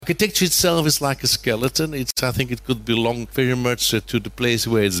architecture itself is like a skeleton. I think it could belong very much to the place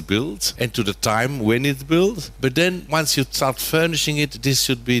where it's built and to the time when it's built. But then once you start furnishing it, this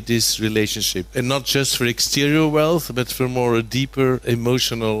should be this relationship. And not just for exterior wealth, but for more a deeper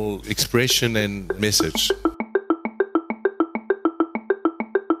emotional expression and message.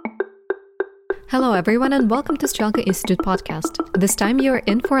 Hello everyone and welcome to Strelka Institute podcast. This time you are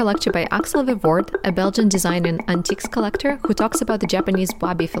in for a lecture by Axel Vervoort, a Belgian design and antiques collector who talks about the Japanese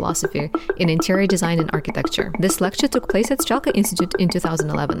wabi philosophy in interior design and architecture. This lecture took place at Strelka Institute in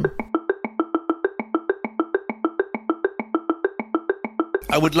 2011.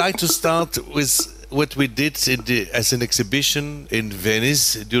 I would like to start with what we did as an exhibition in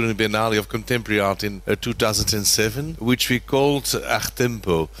Venice during the Biennale of Contemporary Art in 2007, which we called Art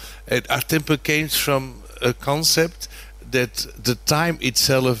Tempo. And Art Tempo came from a concept that the time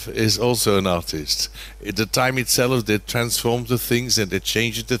itself is also an artist. The time itself that transforms the things and that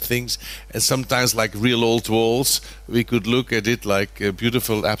changes the things. And sometimes, like real old walls, we could look at it like a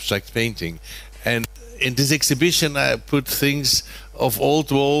beautiful abstract painting. And in this exhibition, I put things of old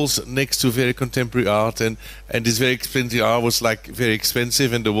walls next to very contemporary art, and this very expensive art was like very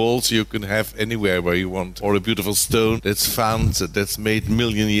expensive, and the walls you can have anywhere where you want. Or a beautiful stone that's found, that's made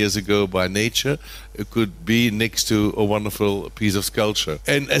million years ago by nature, it could be next to a wonderful piece of sculpture.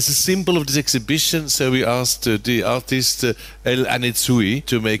 And as a symbol of this exhibition, so we asked the artist El Anetsui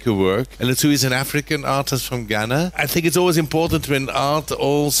to make a work. El Anetsui is an African artist from Ghana. I think it's always important when art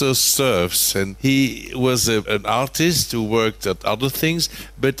also serves, and he was an artist who worked at other things,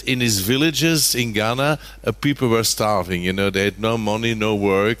 but in his villages in Ghana, people were starving. You know, they had no money, no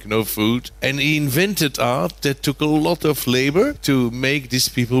work, no food, and he invented art that took a lot of labor to make these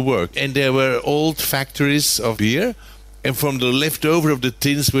people work. And there were old factories of beer, and from the leftover of the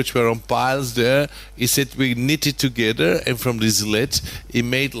tins which were on piles there, he said we knit it together, and from this lead he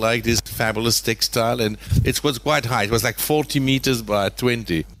made like this fabulous textile, and it was quite high. It was like 40 meters by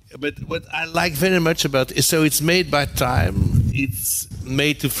 20. But what I like very much about it, so it's made by time, it's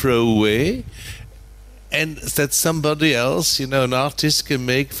made to throw away, and that somebody else, you know, an artist can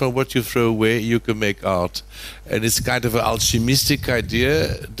make from what you throw away, you can make art. And it's kind of an alchemistic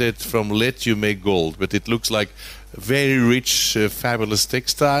idea that from lead you make gold, but it looks like very rich, fabulous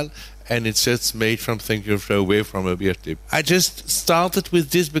textile, and it's just made from things you throw away from a beer tip. I just started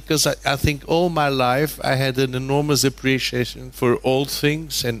with this because I think all my life I had an enormous appreciation for old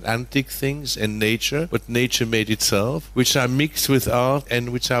things and antique things and nature, what nature made itself, which I mixed with art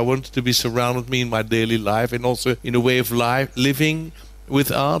and which I wanted to be surrounded me in my daily life, and also in a way of life, living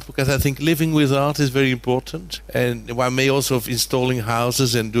with art, because I think living with art is very important. And one may also of installing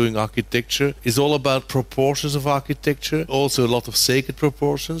houses and doing architecture is all about proportions of architecture, also a lot of sacred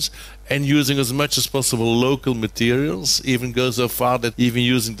proportions, and using as much as possible local materials, even go so far that even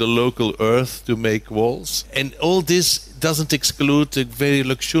using the local earth to make walls. And all this doesn't exclude a very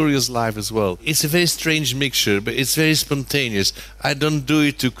luxurious life as well. It's a very strange mixture, but it's very spontaneous. I don't do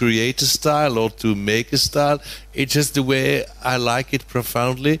it to create a style or to make a style. It's just the way I like it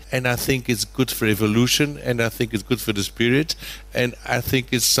profoundly, and I think it's good for evolution, and I think it's good for the spirit, and I think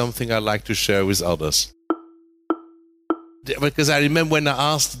it's something I like to share with others. Because I remember when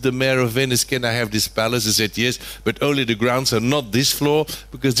I asked the mayor of Venice, can I have this palace? He said yes, but only the grounds are not this floor,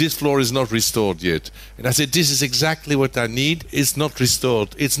 because this floor is not restored yet. And I said, this is exactly what I need. It's not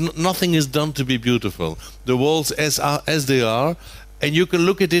restored. Nothing is done to be beautiful. The walls as they are, and you can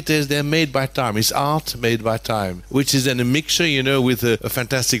look at it as they're made by time. It's art made by time, which is then a mixture, you know, with a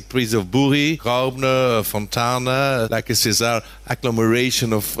fantastic piece of Burri, Graubner, Fontana, like a César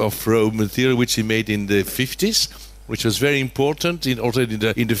agglomeration of raw material, which he made in the 50s. Which was very important. Already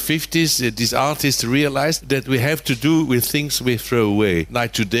in the 50s, these artists realized that we have to do with things we throw away.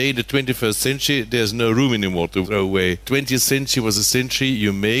 Like today, in the 21st century, there's no room anymore to throw away. 20th century was a century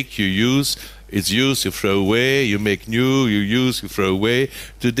you make, you use. It's used, you throw away, you make new, you use, you throw away.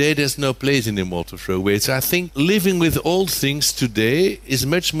 Today there's no place anymore to throw away. So I think living with old things today is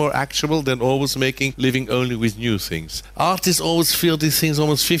much more actual than always living only with new things. Artists always feel these things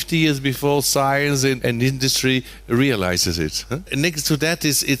almost 50 years before science and industry realizes it. And next to that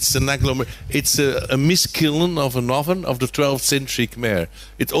it's a miskiln of an oven of the 12th century Khmer.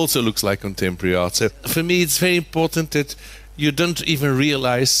 It also looks like contemporary art. So for me it's very important that you don't even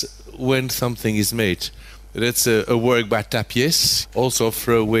realize when something is made. That's a work by Tapies, also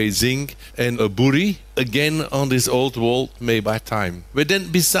throwaway zinc, and a Burri, again on this old wall made by time. But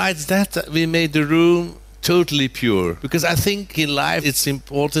then besides that, we made the room totally pure. Because I think in life it's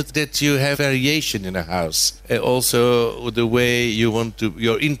important that you have variation in a house. Also the way you want to,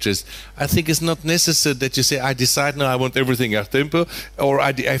 your interest. I think it's not necessary that you say, I decide now I want everything art tempo, or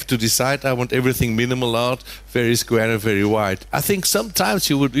I have to decide I want everything minimal art, very square and very wide. I think sometimes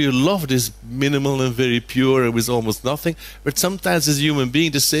you love this minimal and very pure and with almost nothing, but sometimes as a human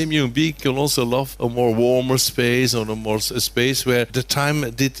being, the same human being can also love a more warmer space, or a space where the time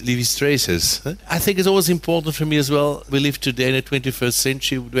did leave its traces. I think it's always important for me as well. We live today in the 21st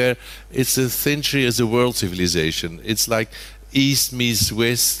century where it's a century as a world civilization. It's like East meets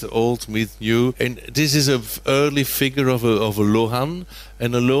West, old meets new. And this is an early figure of a Lohan.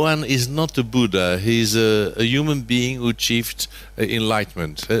 And a Lohan is not a Buddha. He's a human being who achieved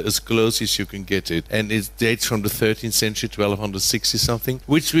enlightenment, as close as you can get it. And it dates from the 13th century, 1260 something,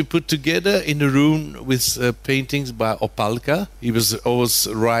 which we put together in a room with paintings by Opalka. He was always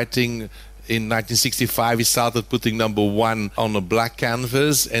writing. In 1965, he started putting number 1 on a black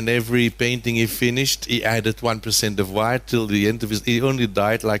canvas, and every painting he finished, he added 1% of white till the end of his... He only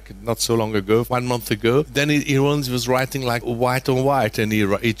died like not so long ago, 1 month ago. Then he only was writing like white on white, and he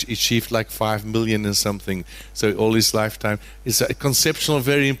achieved like 5 million and something. So all his lifetime. It's a conceptual,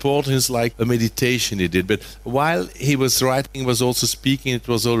 very important. It's like a meditation he did. But while he was writing, he was also speaking. It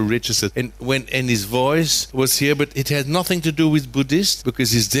was all registered. And his voice was here, but it had nothing to do with Buddhist,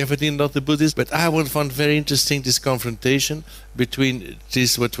 because he's definitely not a Buddhist. But I found very interesting this confrontation between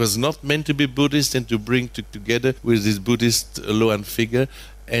this what was not meant to be Buddhist and to bring together with this Buddhist Lohan figure,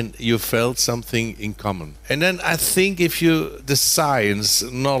 and you felt something in common. And then I think the science,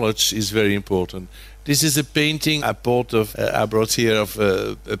 knowledge is very important. This is a painting I brought here of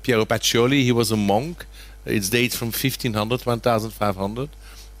Piero Pacioli. He was a monk. It dates from 1500.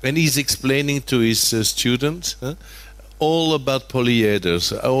 And he's explaining to his student all about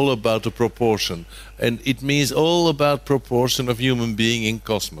polyeders, all about the proportion. And it means all about proportion of human being in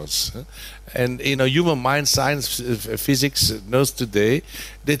cosmos. And human mind science, physics knows today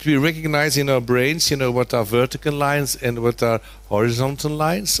that we recognize in our brains, what are vertical lines and what are horizontal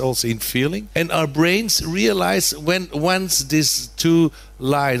lines, also in feeling. And our brains realize once these two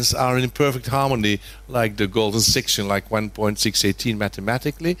lines are in perfect harmony, like the golden section, like 1.618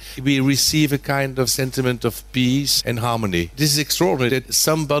 mathematically, we receive a kind of sentiment of peace and harmony. This is extraordinary that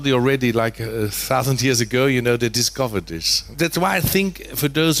somebody already, like 1,000 years ago, they discovered this. That's why I think for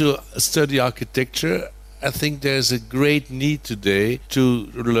those who study architecture, I think there's a great need today to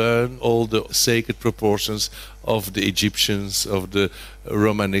learn all the sacred proportions of the Egyptians, of the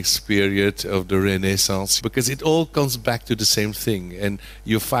Romanesque period, of the Renaissance, because it all comes back to the same thing, and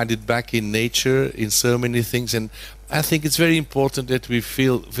you find it back in nature, in so many things. And I think it's very important that we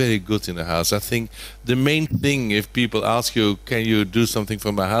feel very good in the house. I think the main thing, if people ask you, can you do something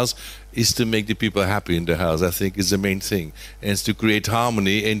for my house, is to make the people happy in the house. I think is the main thing. And it's to create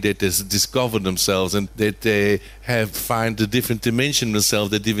harmony, and that they discover themselves, and that they find a different dimension themselves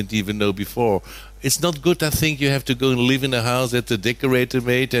they didn't even know before. It's not good, I think, you have to go and live in a house that the decorator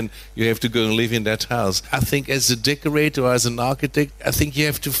made, and you have to go and live in that house. I think as a decorator or as an architect, I think you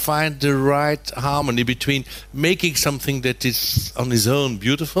have to find the right harmony between making something that is on its own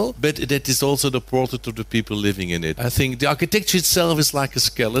beautiful, but that is also the portrait of the people living in it. I think the architecture itself is like a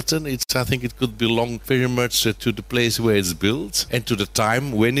skeleton. I think it could belong very much to the place where it's built and to the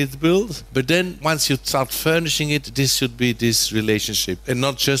time when it's built. But then once you start furnishing it, this should be this relationship. And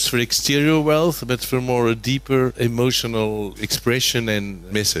not just for exterior wealth, but for more a deeper emotional expression and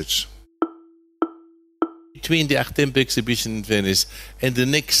message. Between the Art Tempo exhibition in Venice and the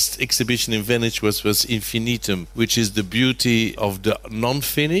next exhibition in Venice was Infinitum, which is the beauty of the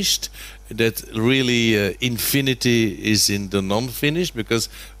non-finished, that really infinity is in the non-finished, because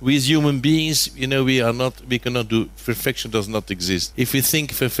we as human beings, we cannot do, perfection does not exist. If we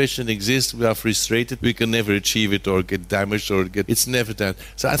think perfection exists, we are frustrated, we can never achieve it or get damaged it's never that.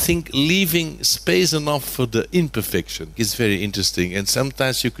 So I think leaving space enough for the imperfection is very interesting, and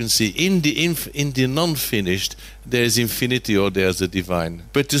sometimes you can see in the non-finished there is infinity or there's a divine.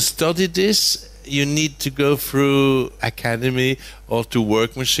 But to study this, you need to go through academy or to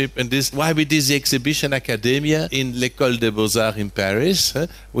workmanship, and this why we did the exhibition Academia in l'École des Beaux-Arts in Paris,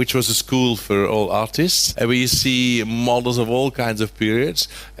 which was a school for all artists, and where you see models of all kinds of periods,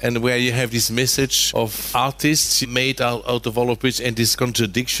 and where you have this message of artists made out of all of which, and this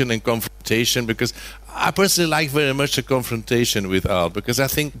contradiction and confrontation, because I personally like very much the confrontation with art, because I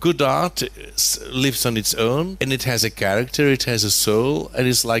think good art lives on its own, and it has a character, it has a soul, and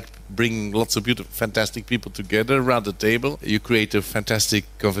it's like bringing lots of beautiful, fantastic people together around the table. You create a fantastic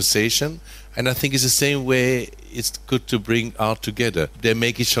conversation. And I think it's the same way it's good to bring art together. They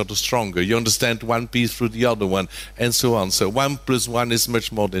make each other stronger. You understand one piece through the other one, and so on. So 1 + 1 is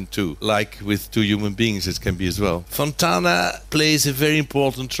much more than 2. Like with two human beings, it can be as well. Fontana plays a very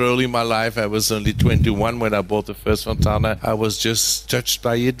important role in my life. I was only 21 when I bought the first Fontana. I was just touched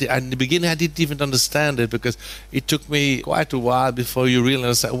by it. And in the beginning, I didn't even understand it, because it took me quite a while before you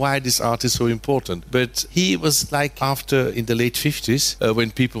realize why this art is so important. But he was like after, in the late 50s,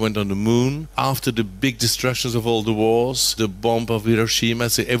 when people went on the moon, after the big destructions of all the wars, the bomb of Hiroshima,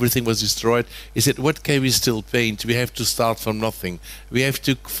 so everything was destroyed. He said, what can we still paint? We have to start from nothing. We have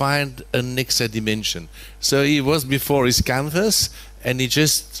to find an extra dimension. So he was before his canvas, and he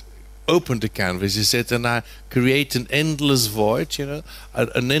just opened the canvas. He said, and I create an endless void,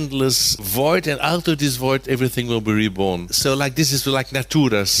 an endless void, and out of this void everything will be reborn. So like this is like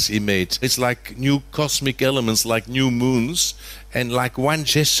naturas he made. It's like new cosmic elements, like new moons, and like one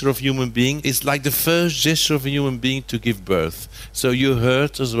gesture of human being is like the first gesture of a human being to give birth. So you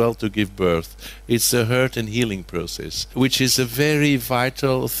hurt as well to give birth. It's a hurt and healing process, which is a very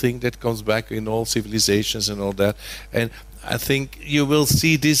vital thing that comes back in all civilizations and all that. And I think you will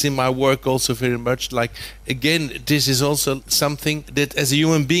see this in my work also very much. Like, again, this is also something that as a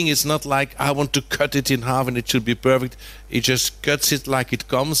human being, it's not like I want to cut it in half and it should be perfect. It just cuts it like it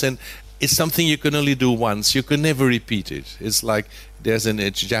comes, and it's something you can only do once. You can never repeat it. It's like there's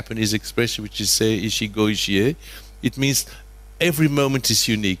a Japanese expression which is say ishigo ishie. It means every moment is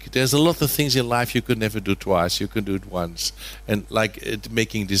unique. There's a lot of things in life you could never do twice. You can do it once. And like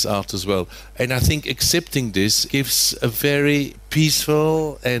making this art as well. And I think accepting this gives a very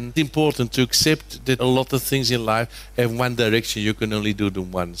peaceful, and important to accept that a lot of things in life have one direction. You can only do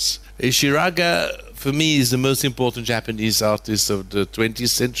them once. Shiraga, for me, is the most important Japanese artist of the 20th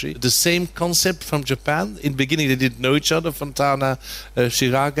century. The same concept from Japan. In the beginning, they didn't know each other, Fontana,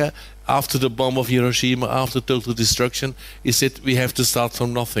 Shiraga. After the bomb of Hiroshima, after total destruction, he said, we have to start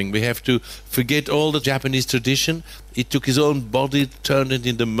from nothing. We have to forget all the Japanese tradition. He took his own body, turned it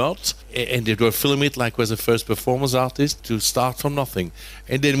into mud, and they were filming it like was the first performance artist, to start from nothing.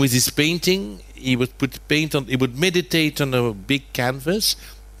 And then with his painting, he would put paint on, he would meditate on a big canvas,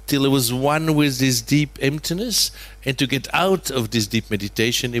 till it was one with this deep emptiness, and to get out of this deep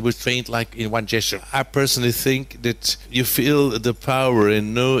meditation, it was trained like in one gesture. I personally think that you feel the power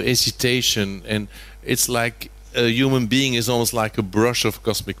and no hesitation, and it's like a human being is almost like a brush of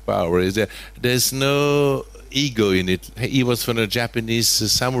cosmic power. There's no ego in it. He was from a Japanese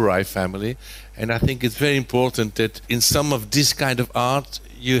samurai family, and I think it's very important that in some of this kind of art,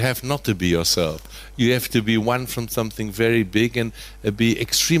 you have not to be yourself. You have to be one from something very big, and be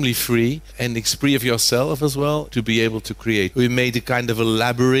extremely free and free of yourself as well to be able to create. We made a kind of a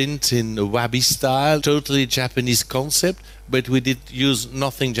labyrinth in a wabi style, totally Japanese concept, but we did use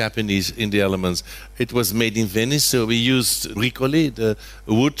nothing Japanese in the elements. It was made in Venice, so we used bricole, the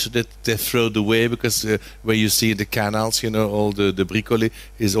wood that they throw away, because where you see the canals, all the bricole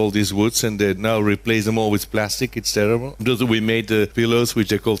is all these woods, and they now replace them all with plastic. It's terrible. We made the pillows, which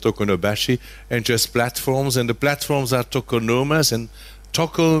they call tokonobashi, and just platforms, and the platforms are tokonomas, and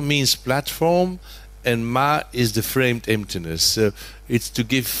toko means platform, and ma is the framed emptiness. So it's to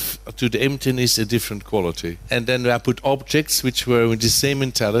give to the emptiness a different quality. And then I put objects which were with the same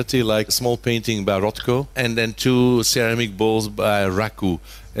mentality, like a small painting by Rothko, and then 2 ceramic bowls by Raku.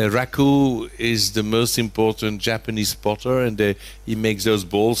 Raku is the most important Japanese potter, and he makes those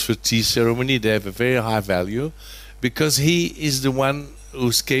bowls for tea ceremony. They have a very high value, because he is the one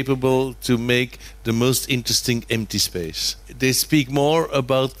who's capable to make the most interesting empty space. They speak more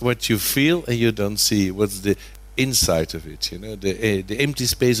about what you feel and you don't see what's the inside of it. The empty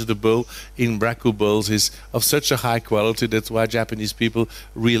space of the bowl in Raku bowls is of such a high quality. That's why Japanese people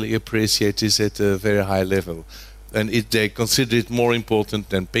really appreciate this at a very high level. And they consider it more important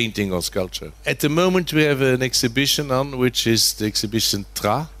than painting or sculpture. At the moment we have an exhibition on, which is the exhibition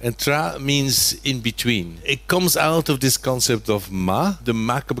Tra. And Tra means in between. It comes out of this concept of ma, the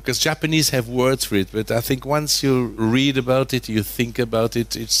maka, because Japanese have words for it. But I think once you read about it, you think about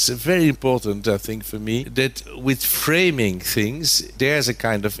it, it's very important, I think, for me, that with framing things, there's a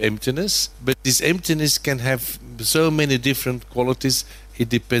kind of emptiness. But this emptiness can have so many different qualities. It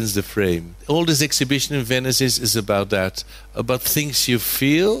depends the frame. All this exhibition in Venice is about that, about things you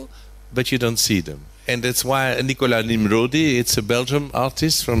feel, but you don't see them. And that's why Nicola Nimrodi, it's a Belgian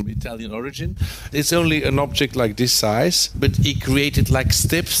artist from Italian origin. It's only an object like this size, but he created like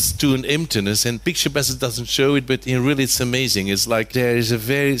steps to an emptiness, and picture basis doesn't show it, but really it's amazing. It's like there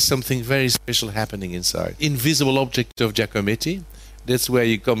is something very special happening inside. Invisible Object of Giacometti, That's where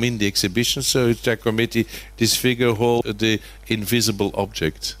you come in the exhibition. So Giacometti, this figure holds the invisible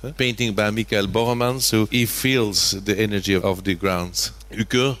object. Painting by Michael Bormans, so he feels the energy of the grounds.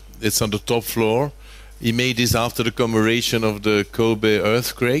 Uker, it's on the top floor. He made this after the commemoration of the Kobe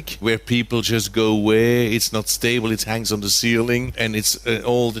earthquake, where people just go away. It's not stable. It hangs on the ceiling, and it's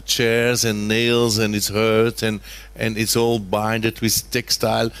all the chairs and nails, and it's hurt, and it's all binded with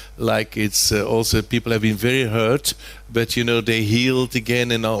textile. Like it's also people have been very hurt, but they healed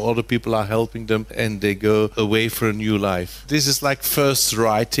again, and other people are helping them, and they go away for a new life. This is like first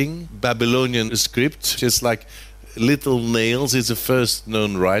writing, Babylonian script, just like little nails. It's the first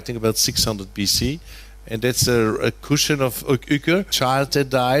known writing, about 600 BC. And that's a cushion of Uker. Child had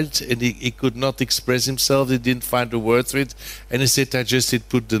died, and he could not express himself. He didn't find the words for it. And he said, I just did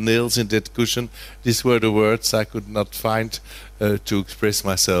put the nails in that cushion. These were the words I could not find to express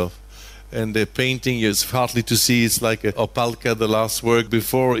myself. And the painting is hardly to see. It's like a Opalka, the last work,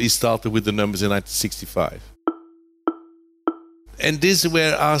 before he started with the numbers in 1965. And this is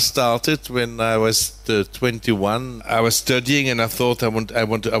where I started when I was 21. I was studying, and I thought I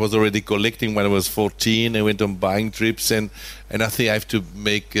was already collecting when I was 14. I went on buying trips, and I think I have to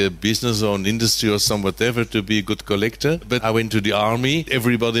make a business or an industry or some whatever to be a good collector. But I went to the army.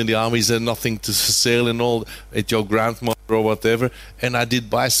 Everybody in the army said nothing to sell and all at your grandmother or whatever. And I did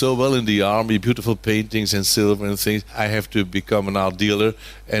buy so well in the army, beautiful paintings and silver and things. I have to become an art dealer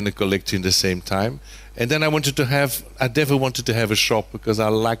and a collector in the same time. And then I never wanted to have a shop, because I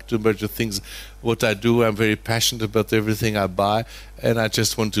like too much the things, what I do. I'm very passionate about everything I buy, and I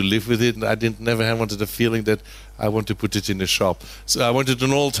just want to live with it. And I never wanted the feeling that I want to put it in a shop. So I wanted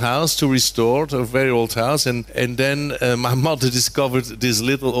an old house to restore, a very old house. And then my mother discovered this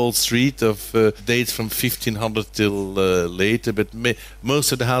little old street of dates from 1500 till later, but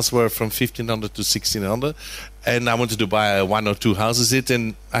most of the houses were from 1500 to 1600. And I wanted to buy one or two houses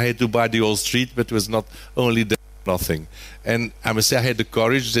and I had to buy the old street, but it was not only that, nothing. And I must say I had the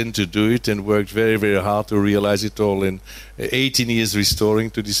courage then to do it, and worked very, very hard to realize it all in 18 years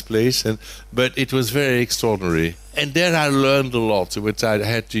restoring to this place. But it was very extraordinary. And there I learned a lot, which I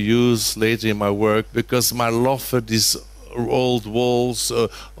had to use later in my work, because my love for these old walls,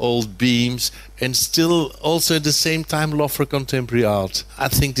 old beams, and still also at the same time love for contemporary art. I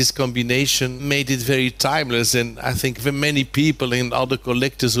think this combination made it very timeless, and I think for many people and other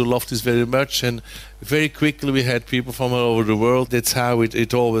collectors who loved this very much, and very quickly we had people from all over the world. That's how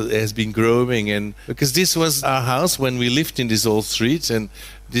it all has been growing. And because this was our house when we lived in this old street, and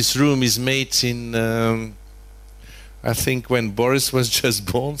this room is made in I think when Boris was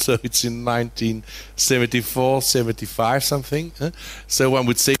just born, so it's in 1974, 75 something. So one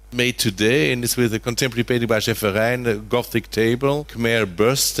would say made today, and it's with a contemporary painting by Gefferijn, a Gothic table, Khmer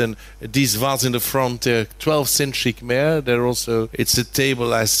bust, and these vases in the front, 12th century Khmer. They're also, it's a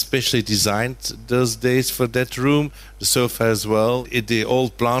table I specially designed those days for that room, the sofa as well. The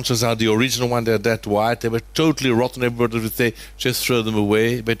old planches are the original one, they're that white. They were totally rotten, everybody would say, just throw them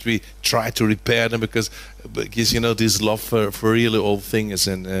away, but we try to repair them because this love for really old things,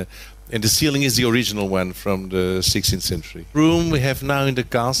 and the ceiling is the original one from the 16th century. Room we have now in the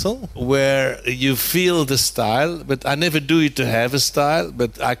castle, where you feel the style, but I never do it to have a style,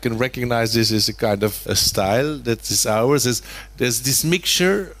 but I can recognize this as a kind of a style that is ours. There's this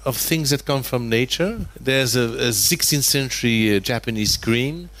mixture of things that come from nature. There's a 16th century Japanese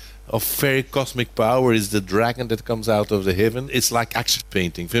screen of very cosmic power. Is the dragon that comes out of the heaven. It's like action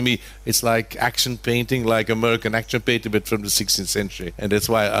painting. For me, it's like action painting, like American action painting, but from the 16th century. And that's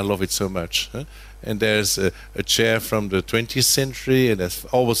why I love it so much. And there's a chair from the 20th century, and there's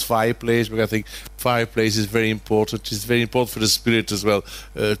always fireplace, because I think fireplace is very important. It's very important for the spirit as well,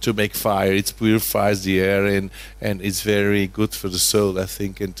 to make fire. It purifies the air, and it's very good for the soul, I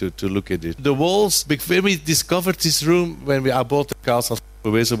think, and to look at it. The walls, when we discovered this room, when I bought the castle,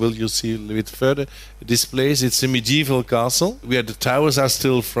 so will you see a little bit further this place? It's a medieval castle where the towers are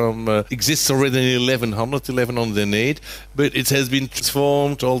still from exists already in 1108, but it has been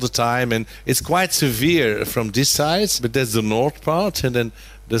transformed all the time, and it's quite severe from this side. But that's the north part, and then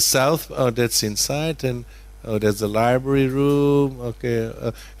the south, that's inside, and there's the library room. Okay,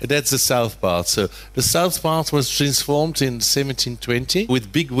 that's the south part. So the south part was transformed in 1720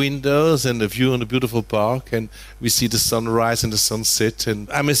 with big windows and a view on a beautiful park, and we see the sunrise and the sunset. And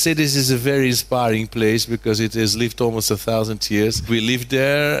I must say this is a very inspiring place, because it has lived almost 1,000 years. We live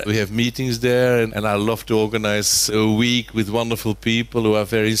there, we have meetings there, and I love to organize a week with wonderful people who are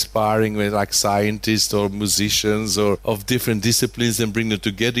very inspiring, like scientists or musicians or of different disciplines, and bring them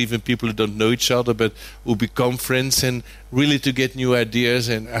together, even people who don't know each other but who become friends, and really to get new ideas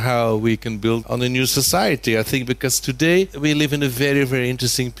and how we can build on a new society. I think because today we live in a very, very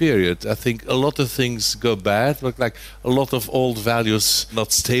interesting period. I think a lot of things go bad, like a lot of old values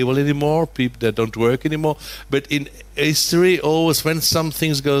not stable anymore, people that don't work anymore. But in history, always when some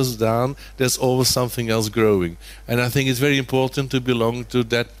things goes down, there's always something else growing. And I think it's very important to belong to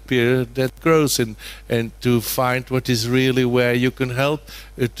that period that grows and to find what is really where you can help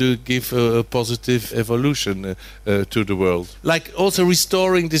to give a positive evolution to the world. Like also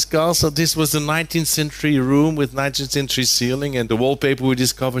restoring this castle. This was a 19th century room with 19th century ceiling, and the wallpaper we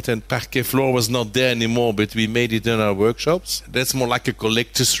discovered and parquet floor was not there anymore, but we made it in our workshops. That's more like a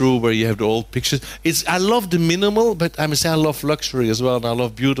collector's room where you have the old pictures. I love the minimal, but I must say I love luxury as well, and I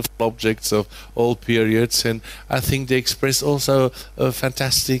love beautiful objects of all periods, and I think they express also a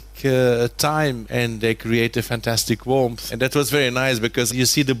fantastic time, and they create a fantastic warmth. And that was very nice because you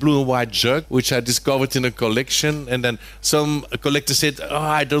see the blue and white jug, which I discovered in a collection, and then some collector said,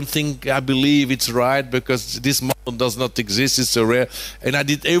 I believe it's right because this model does not exist, it's so rare. And I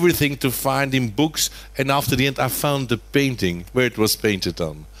did everything to find in books, and after the end I found the painting where it was painted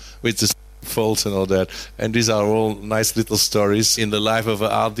on, with the folds and all that. And these are all nice little stories in the life of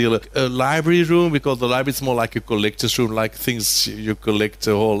an art dealer. A library room, we call the library, it's more like a collector's room, like things you collect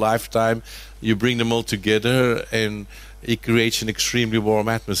a whole lifetime. You bring them all together and it creates an extremely warm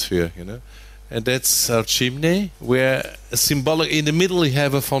atmosphere, And that's our chimney, where symbolic in the middle you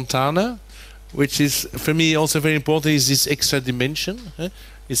have a fontana, which is for me also very important, is this extra dimension.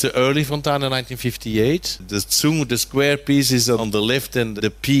 It's an early fontana, 1958. The Zung, the square piece, is on the left and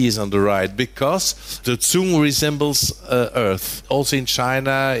the P is on the right, because the Zung resembles Earth. Also in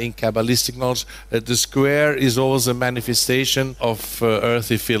China, in Kabbalistic knowledge, the square is always a manifestation of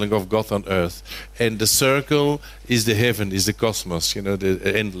earthly feeling of God on earth. And the circle is the heaven, is the cosmos,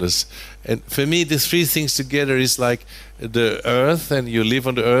 the endless. And for me, the three things together is like the earth, and you live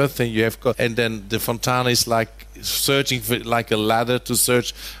on the earth, and you have God. And then the fontana is like searching for, like a ladder to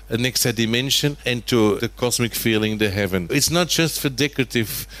search an extra dimension and to the cosmic feeling, the heaven. It's not just for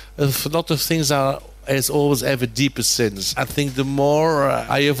decorative. A lot of things as always have a deeper sense. I think the more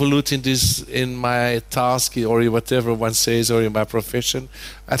I evolve in this, in my task or whatever one says, or in my profession,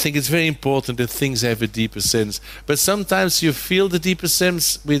 I think it's very important that things have a deeper sense. But sometimes you feel the deeper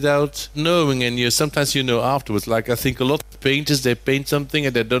sense without knowing, and sometimes you know afterwards. Like I think a lot of painters, they paint something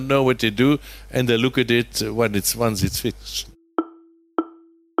and they don't know what they do, and they look at it once it's finished.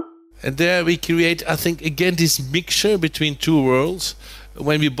 And there we create, I think, again, this mixture between two worlds.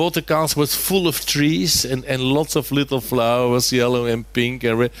 When we bought the castle, it was full of trees and lots of little flowers, yellow and pink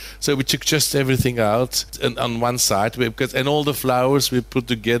and red. So we took just everything out and on one side, and all the flowers we put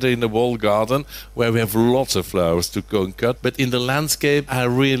together in the wall garden, where we have lots of flowers to go and cut. But in the landscape, I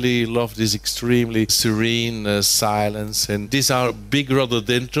really love this extremely serene silence. And these are big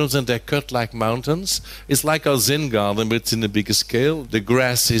rhododendrons, and they're cut like mountains. It's like our Zen garden, but it's in a bigger scale. The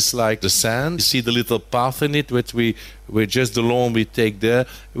grass is like the sand. You see the little path in it, which we're just the lawn we take there,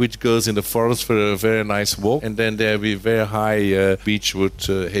 which goes in the forest for a very nice walk. And then there will be very high beechwood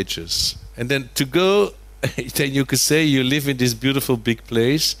hedges. And then to go, then you could say you live in this beautiful big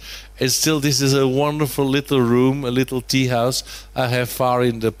place, and still this is a wonderful little room, a little tea house I have far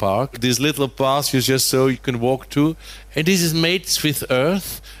in the park. These little paths you just so you can walk to. And this is made with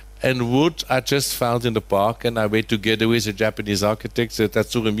earth and wood I just found in the park, and I went together with a Japanese architect,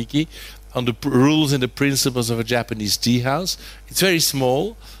 Tatsuro Miki, on the rules and the principles of a Japanese tea house. It's very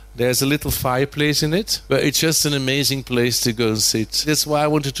small. There's a little fireplace in it, but it's just an amazing place to go and sit. That's why I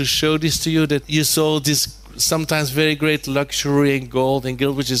wanted to show this to you, that you saw this sometimes very great luxury and gold and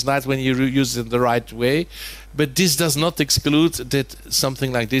gilt, which is nice when you use it in the right way. But this does not exclude that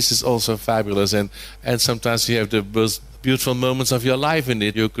something like this is also fabulous, and sometimes you have the most beautiful moments of your life in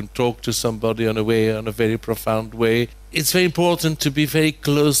it. You can talk to somebody on a very profound way. It's very important to be very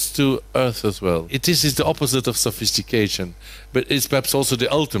close to earth as well. This is the opposite of sophistication, but it's perhaps also the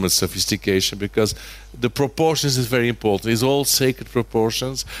ultimate sophistication, because the proportions is very important. It's all sacred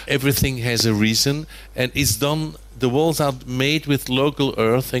proportions. Everything has a reason, and it's done. The walls are made with local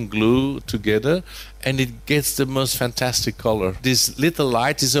earth and glue together, and it gets the most fantastic color. This little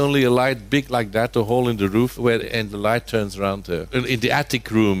light is only a light big like that, a hole in the roof, and the light turns around there. In the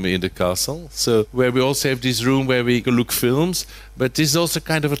attic room in the castle, so where we also have this room where we can look films, but this is also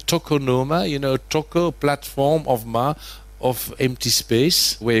kind of a tokonoma, toko, platform of empty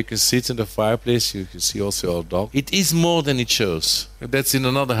space where you can sit in the fireplace. You can see also our dog. It is more than it shows. That's in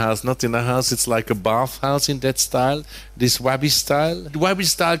another house, not in a house. It's like a bathhouse in that style, this wabi style. The wabi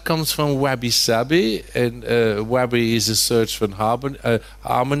style comes from wabi sabi, and wabi is a search for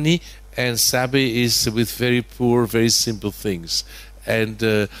harmony, and sabi is with very poor, very simple things. And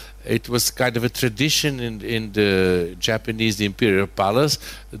it was kind of a tradition in the Japanese, the imperial palace.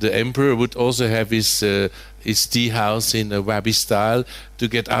 The emperor would also have his tea house in a wabi style to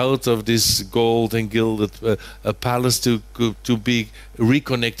get out of this gold and gilded palace to be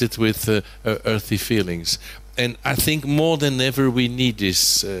reconnected with earthy feelings. And I think more than ever we need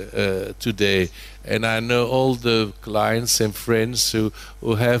this today. And I know all the clients and friends who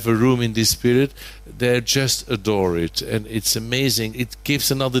have a room in this spirit, they just adore it. And it's amazing. It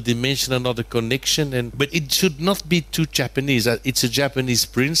gives another dimension, another connection. But it should not be too Japanese. It's a Japanese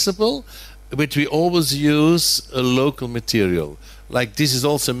principle, but we always use a local material. Like this is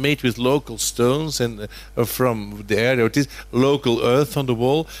also made with local stones and from the area. It is local earth on the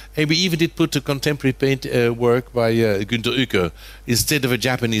wall. And we even did put a contemporary paint work by Günter Uecker instead of a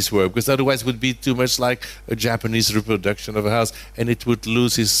Japanese work, because otherwise it would be too much like a Japanese reproduction of a house and it would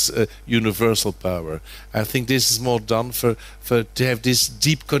lose its universal power. I think this is more done for to have this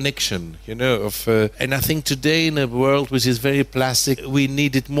deep connection, and I think today in a world which is very plastic, we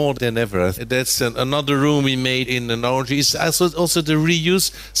need it more than ever. That's another room we made in an orange. It's also the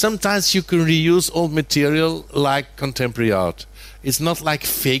reuse. Sometimes you can reuse old material like contemporary art. It's not like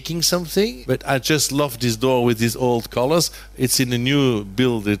faking something, but I just love this door with these old colors. It's in a new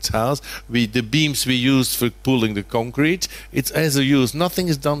built house. The beams we used for pulling the concrete, it has a use. Nothing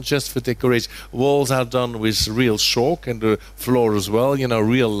is done just for decoration. Walls are done with real chalk and the floor as well,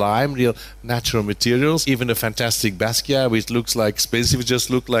 real lime, real natural materials. Even a fantastic Basquiat, which looks like expensive, it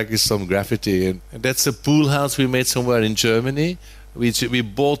just looks like it's some graffiti. And that's a pool house we made somewhere in Germany. We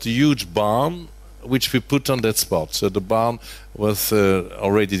bought a huge barn, which we put on that spot. So the barn was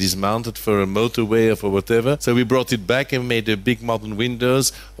already dismounted for a motorway or for whatever. So we brought it back and made the big modern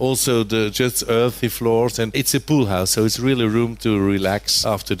windows, also the just earthy floors. And it's a pool house, so it's really a room to relax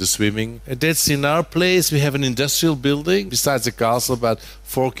after the swimming. And that's in our place. We have an industrial building. Besides the castle, about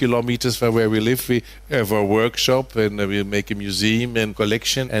 4 kilometers from where we live, we have our workshop and we make a museum and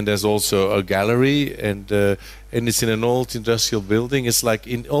collection. And there's also a gallery, and it's in an old industrial building. It's like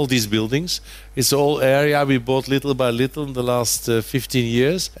in all these buildings. It's all area we bought little by little in the last 15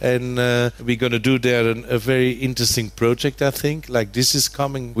 years. And we're going to do there a very interesting project, I think. Like this is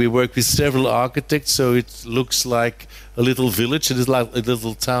coming. We work with several architects, so it looks like a little village. It is like a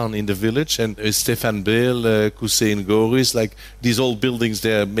little town in the village. And Stefan Behl, Hussein Goris, like these old buildings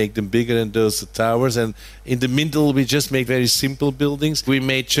there, make them bigger than those towers. And in the middle, we just make very simple buildings. We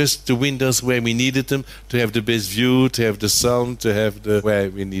made just the windows where we needed them to have the best view, to have the sun, to have the where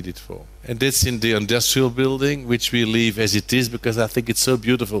we need it for. And that's in the industrial building, which we leave as it is because I think it's so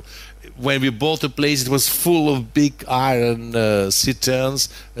beautiful. When we bought the place, it was full of big iron citerns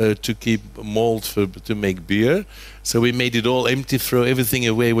to keep malt to make beer. So we made it all empty, throw everything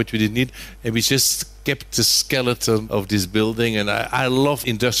away what we didn't need, and we just kept the skeleton of this building. And I love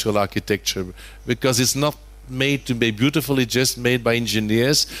industrial architecture because it's not made to be beautiful, it's just made by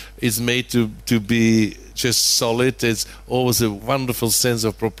engineers. It's made to be just solid. It's always a wonderful sense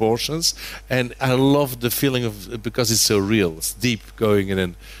of proportions, and I love the feeling of because it's so real. It's deep going in.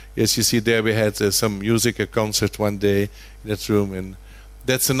 And yes, you see there we had some music, a concert one day in that room, and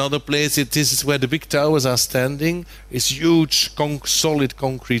that's another place. This is where the big towers are standing. It's huge, solid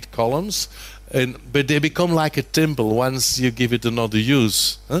concrete columns. But they become like a temple once you give it another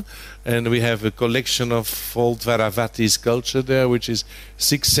use. And we have a collection of old Varavati sculpture there, which is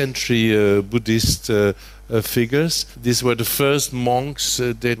 6th century Buddhist figures. These were the first monks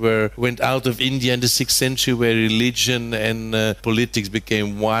that went out of India in the 6th century, where religion and politics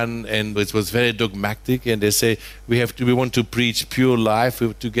became one, and it was very dogmatic. And they say we want to preach pure life, we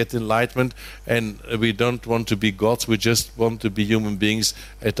have to get enlightenment, and we don't want to be gods. We just want to be human beings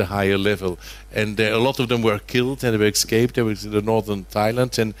at a higher level. And a lot of them were killed and they were escaped. They were in the northern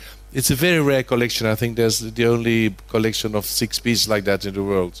Thailand, and it's a very rare collection. I think there's the only collection of 6 pieces like that in the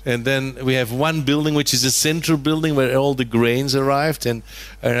world. And then we have one building, which is a central building where all the grains arrived. And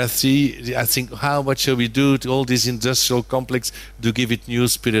I think, what shall we do to all this industrial complex to give it new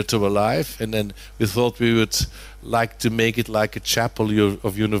spirit of life? And then we thought we would like to make it like a chapel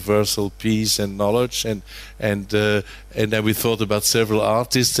of universal peace and knowledge. And then we thought about several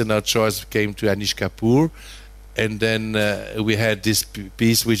artists, and our choice came to Anish Kapoor. And then we had this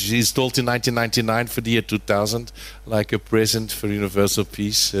piece, which is installed in 1999 for the year 2000, like a present for universal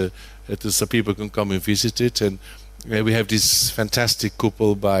peace, so people can come and visit it. And We have this fantastic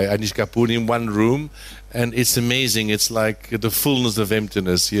couple by Anish Kapoor in one room, and it's amazing. It's like the fullness of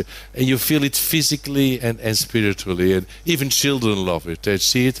emptiness. And you feel it physically and spiritually, and even children love it. They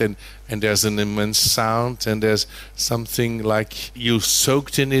see it, and there's an immense sound, and there's something like you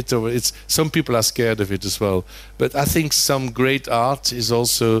soaked in it. Or some people are scared of it as well. But I think some great art is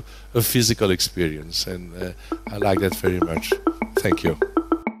also a physical experience, and I like that very much. Thank you.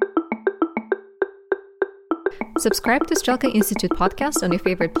 Subscribe to Strelka Institute podcast on your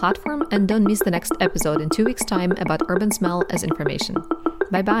favorite platform and don't miss the next episode in 2 weeks' time about urban smell as information.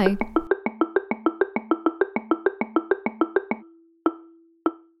 Bye-bye.